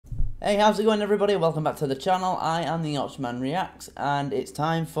Hey, how's it going everybody? Welcome back to the channel. I am the Oxman Reacts and it's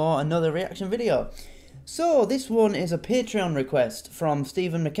time for another reaction video. So this one is a Patreon request from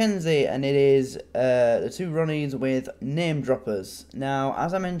Stephen McKenzie and it is the two Ronnies with name droppers. Now,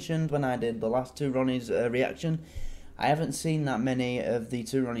 as I mentioned when I did the last two Ronnies reaction, I haven't seen that many of the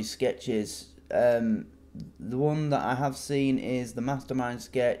two Ronnies sketches. The one that I have seen is the Mastermind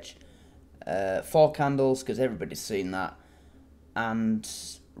sketch, Four Candles, because everybody's seen that, and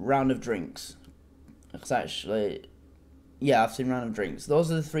Round of Drinks. It's actually, yeah, I've seen Round of Drinks.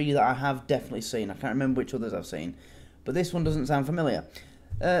 Those are the three that I have definitely seen. I can't remember which others I've seen, but this one doesn't sound familiar.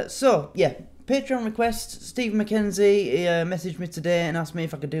 So yeah, Patreon request. Steve McKenzie messaged me today and asked me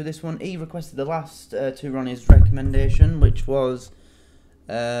if I could do this one. He requested the last two Ronnies recommendation, which was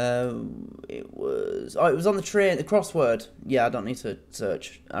it was on the train, the crossword. Yeah, I don't need to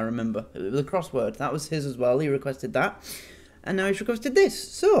search. I remember it was the crossword. That was his as well. He requested that. And now he's requested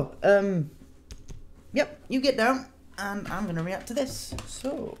this. So, yep, you get down, and I'm going to react to this.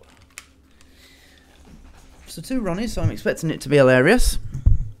 So two Ronnies, so I'm expecting it to be hilarious.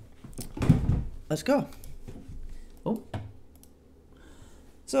 Let's go. Oh.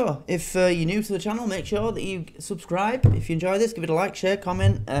 So, if you're new to the channel, make sure that you subscribe. If you enjoy this, give it a like, share,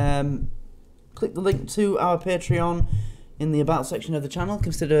 comment. Click the link to our Patreon in the About section of the channel.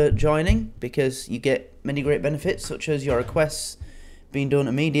 Consider joining because you get many great benefits, such as your requests being done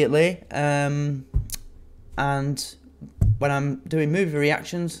immediately. And when I'm doing movie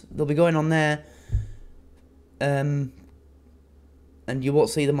reactions, they'll be going on there. And you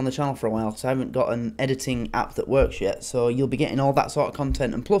won't see them on the channel for a while because I haven't got an editing app that works yet. So you'll be getting all that sort of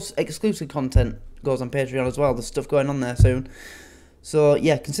content, and plus exclusive content goes on Patreon as well. There's stuff going on there soon. So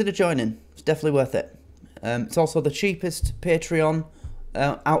yeah, consider joining. It's definitely worth it. It's also the cheapest Patreon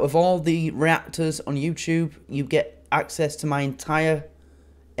out of all the reactors on YouTube. You get access to my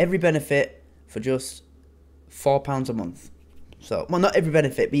every benefit for just £4 a month. So, well, not every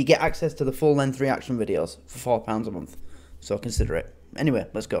benefit, but you get access to the full-length reaction videos for £4 a month. So consider it. Anyway,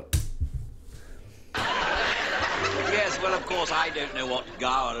 let's go. Yes, well, of course, I don't know what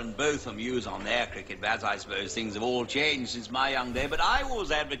Gower and Botham use on their cricket bats. I suppose things have all changed since my young day, but I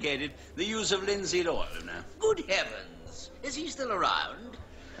always advocated the use of linseed oil now. Good heavens! Is he still around?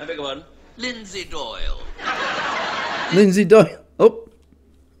 I beg your pardon? Lindsay Doyle. Lindsay Doyle. Oh,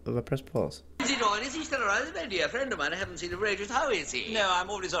 have I pressed pause? Lindsay Doyle, is he still around? He's a very dear friend of mine. I haven't seen him for ages. How is he? No, I'm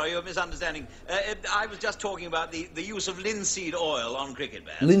awfully sorry. You're misunderstanding. I was just talking about the use of linseed oil on cricket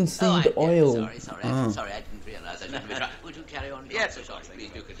bats. Linseed oil. Sorry, I didn't realise. I didn't be right. Would you carry on? Yes, so sorry. Please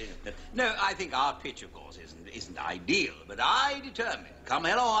do continue. No, I think our pitch, of course, isn't ideal, but I determined, come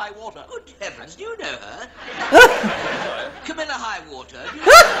hell or high water. Good heavens, do you know her? Camilla Highwater. Camilla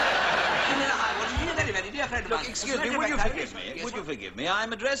Highwater, she's a very, very dear friend of mine. Look, excuse me, would you forgive me? Would you forgive me?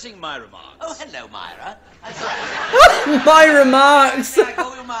 I'm addressing my remarks. Oh, hello, Myra. My remarks. I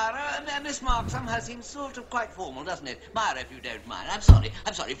call you Myra, and Miss Mark somehow seems sort of quite formal, doesn't it? Myra, if you don't mind. I'm sorry,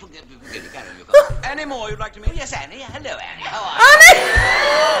 forgive me, carry on your call. Any more you'd like to meet? Oh, yes, Annie. Hello, Annie. How are you?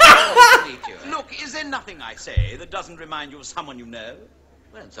 Annie! Nice to meet you. Look, is there nothing I say that doesn't remind you of someone you know?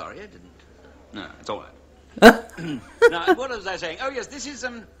 Well, I'm sorry, I didn't. No, it's all right. Now, what was I saying? Oh, yes, this is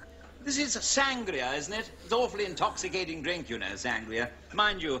sangria, isn't it? It's an awfully intoxicating drink, you know, sangria.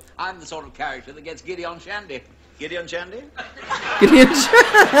 Mind you, I'm the sort of character that gets giddy on shandy. Giddy on shandy? Giddy on shandy.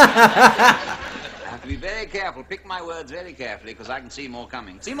 I have to be very careful, pick my words very carefully, because I can see more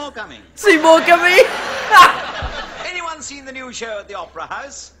coming. See more coming. See more coming. Anyone seen the new show at the Opera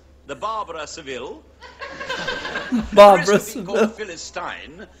House? The Barbara Seville? Barbara Seville. Called Phyllis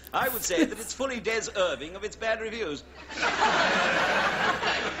Stein. I would say that it's fully Des Irving of its bad reviews.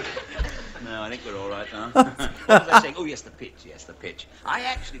 No, I think we're all right now. What was I saying? Oh, yes, the pitch. Yes, the pitch. I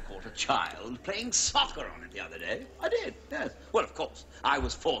actually caught a child playing soccer on it the other day. I did, yes. Well, of course, I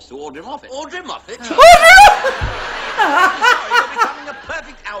was forced to order him off it. Order him off it? Sorry, you're becoming a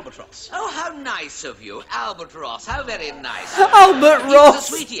perfect albatross. Oh, how nice of you. Albatross, how very nice. Albert He's Ross.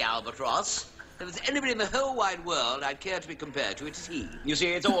 a sweetie, Albatross. If there's anybody in the whole wide world I'd care to be compared to, it is he. You see,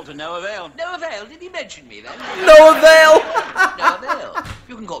 it's all to no avail. No avail? Did he mention me then? No avail. No avail.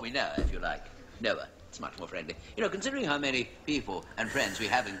 You can call me Noah if you like. Noah. It's much more friendly. You know, considering how many people and friends we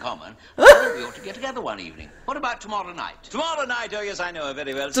have in common, I think we ought to get together one evening. What about tomorrow night? Tomorrow night? Oh, yes, I know her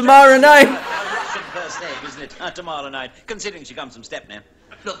very well. Tomorrow night. A Russian first name, isn't it? Tomorrow night, considering she comes from Stepney.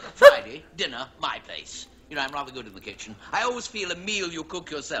 Look, Friday, dinner, my place. You know, I'm rather good in the kitchen. I always feel a meal you cook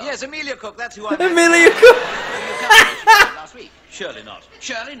yourself. Yes, Amelia Cook, that's who I met. Amelia Cook. Last week. Surely not.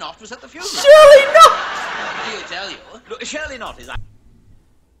 Shirley Knott was at the funeral. Surely not. He'll tell you. Look, Shirley Knott is...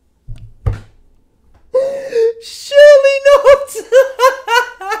 Surely not.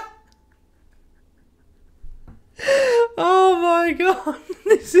 my god,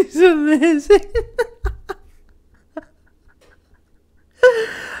 this is amazing.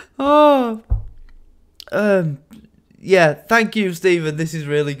 Oh, yeah, thank you, Stephen. This is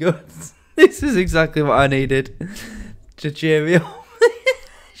really good. This is exactly what I needed to cheer me up.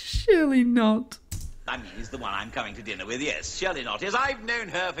 Surely not. I mean, is the one I'm coming to dinner with, yes. Surely not. Yes, I've known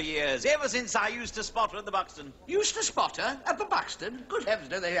her for years, ever since I used to spot her at the Buxton. Used to spot her at the Buxton? Good heavens,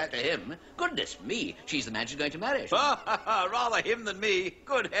 don't they that to him? Goodness me, she's the man she's going to marry. Rather him than me.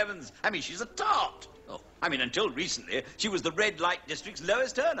 Good heavens. I mean, she's a tart. Oh. I mean, until recently, she was the red light district's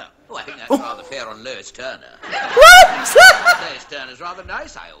lowest earner. Oh, I think that's rather fair on Lois Turner. What? Lois Turner's rather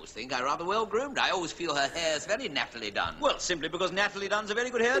nice, I always think. I'm rather well-groomed. I always feel her hair's very nattily done. Well, simply because Natalie Dunn's a very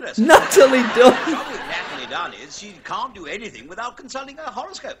good hairdresser. Natalie The Dunn. trouble with Natalie Dunn is she can't do anything without consulting her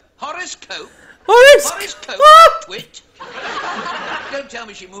horoscope. Horoscope? Horace. Horoscope, twit. Don't tell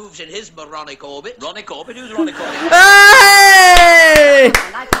me she moves in his moronic orbit. Ronnie Corbett? Who's Ronnie Corbett? Hey!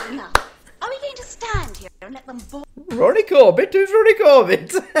 Well, I've had enough. Are we going to stand here and let them bore? Ronnie Corbett? Who's Ronnie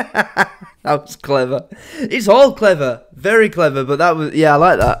Corbett? That was clever. It's all clever. Very clever, but that was... Yeah, I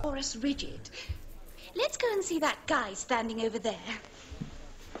like that. us rigid? Let's go and see that guy standing over there.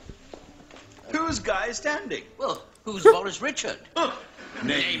 Who's guy standing? Well, who's Boris Richard?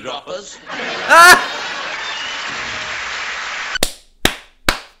 Name droppers.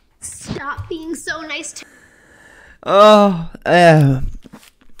 Stop being so nice to... Oh,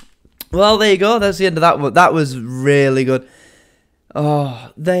 well, there you go. That's the end of that one. That was really good.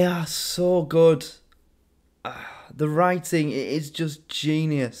 Oh, they are so good. The writing is just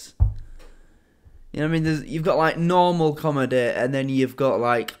genius. You know what I mean? You've got like normal comedy, and then you've got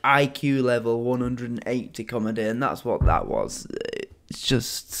like IQ level 180 comedy, and that's what that was. It's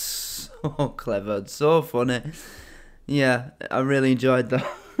just so clever, so funny. Yeah, I really enjoyed that.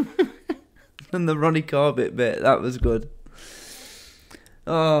 And the Ronnie Corbett bit, that was good.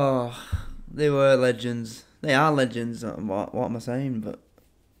 Oh, they were legends. They are legends. What am I saying? But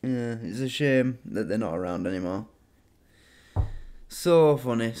yeah, it's a shame that they're not around anymore. So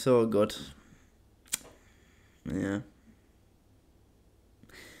funny, so good. Yeah.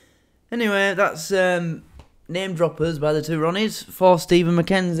 Anyway, that's Name Droppers by the two Ronnies for Stephen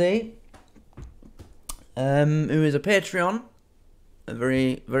McKenzie, who is a Patreon, a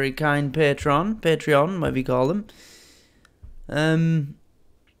very, very kind Patreon, whatever you call them.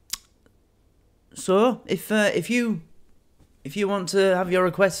 So if you want to have your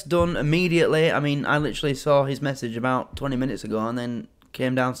request done immediately, I mean, I literally saw his message about 20 minutes ago and then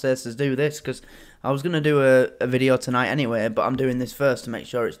came downstairs to do this because I was going to do a video tonight anyway, but I'm doing this first to make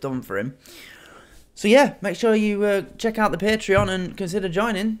sure it's done for him. So yeah, make sure you check out the Patreon and consider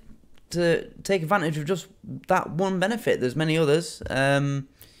joining to take advantage of just that one benefit. There's many others.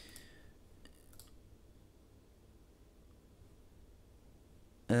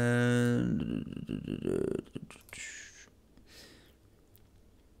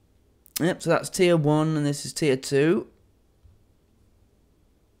 Yep, so that's tier 1 and this is tier 2.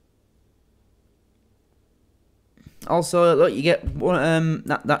 Also, look, you get one,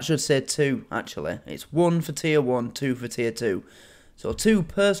 that should say 2 actually. It's 1 for tier 1, 2 for tier 2. So 2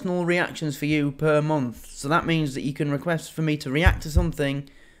 personal reactions for you per month. So that means that you can request for me to react to something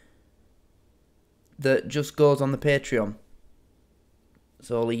that just goes on the Patreon.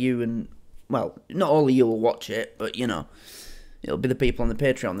 So all of you and, well, not all of you will watch it, but you know, it'll be the people on the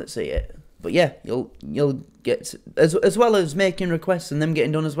Patreon that see it. But yeah, you'll get, as well as making requests and them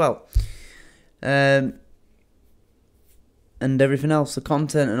getting done as well. And everything else, the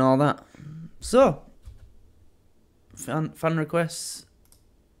content and all that. So, fan requests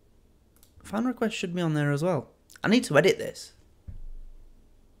should be on there as well. I need to edit this.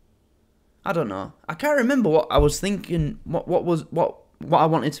 I don't know. I can't remember what I was thinking. What I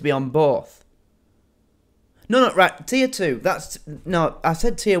wanted to be on both. No, right. Tier 2. No. I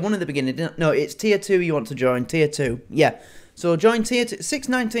said tier 1 at the beginning. No, it's tier 2. You want to join tier 2. Yeah. So join tier 2.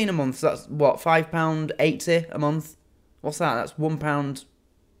 $6.19 a month. So that's what, £5.80 a month. What's that? That's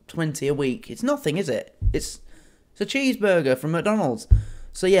 £1.20 a week. It's nothing, is it? It's a cheeseburger from McDonald's.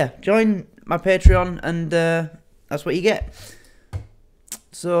 So yeah, join my Patreon and that's what you get.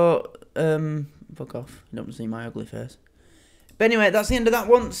 So fuck off. You don't see my ugly face. But anyway, that's the end of that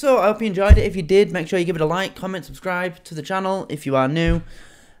one. So I hope you enjoyed it. If you did, make sure you give it a like, comment, subscribe to the channel if you are new.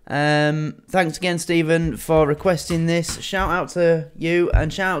 Thanks again, Stephen, for requesting this. Shout out to you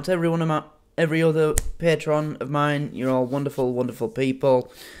and shout out to every other patron of mine. You're all wonderful, wonderful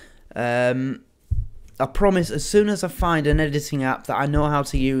people. I promise, as soon as I find an editing app that I know how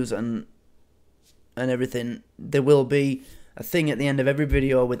to use and everything, there will be a thing at the end of every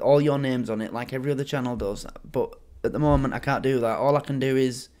video with all your names on it, like every other channel does. But at the moment I can't do that. All I can do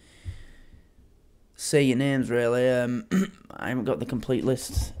is say your names, really. I haven't got the complete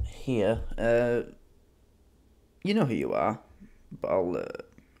list here. You know who you are, but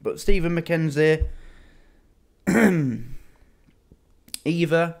but Stephen McKenzie,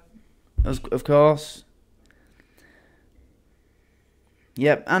 Eva, of course.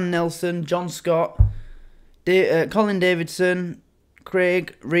 Yep, Ann Nelson, John Scott, Colin Davidson,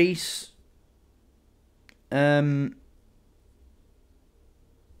 Craig Reese. Oh,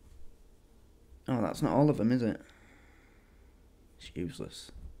 that's not all of them, is it? It's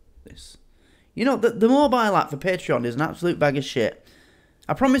useless. This. You know, the mobile app for Patreon is an absolute bag of shit.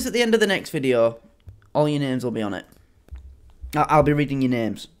 I promise at the end of the next video, all your names will be on it. I'll be reading your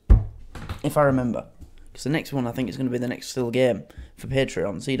names. If I remember. Because the next one, I think, is going to be the next still game for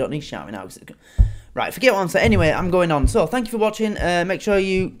Patreon. So you don't need to shout me now. Right, forget what I'm saying. Anyway, I'm going on. So, thank you for watching. Make sure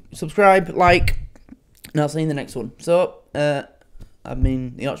you subscribe, like, and I'll see you in the next one. So, I've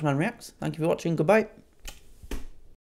been the Archman Reacts. Thank you for watching. Goodbye.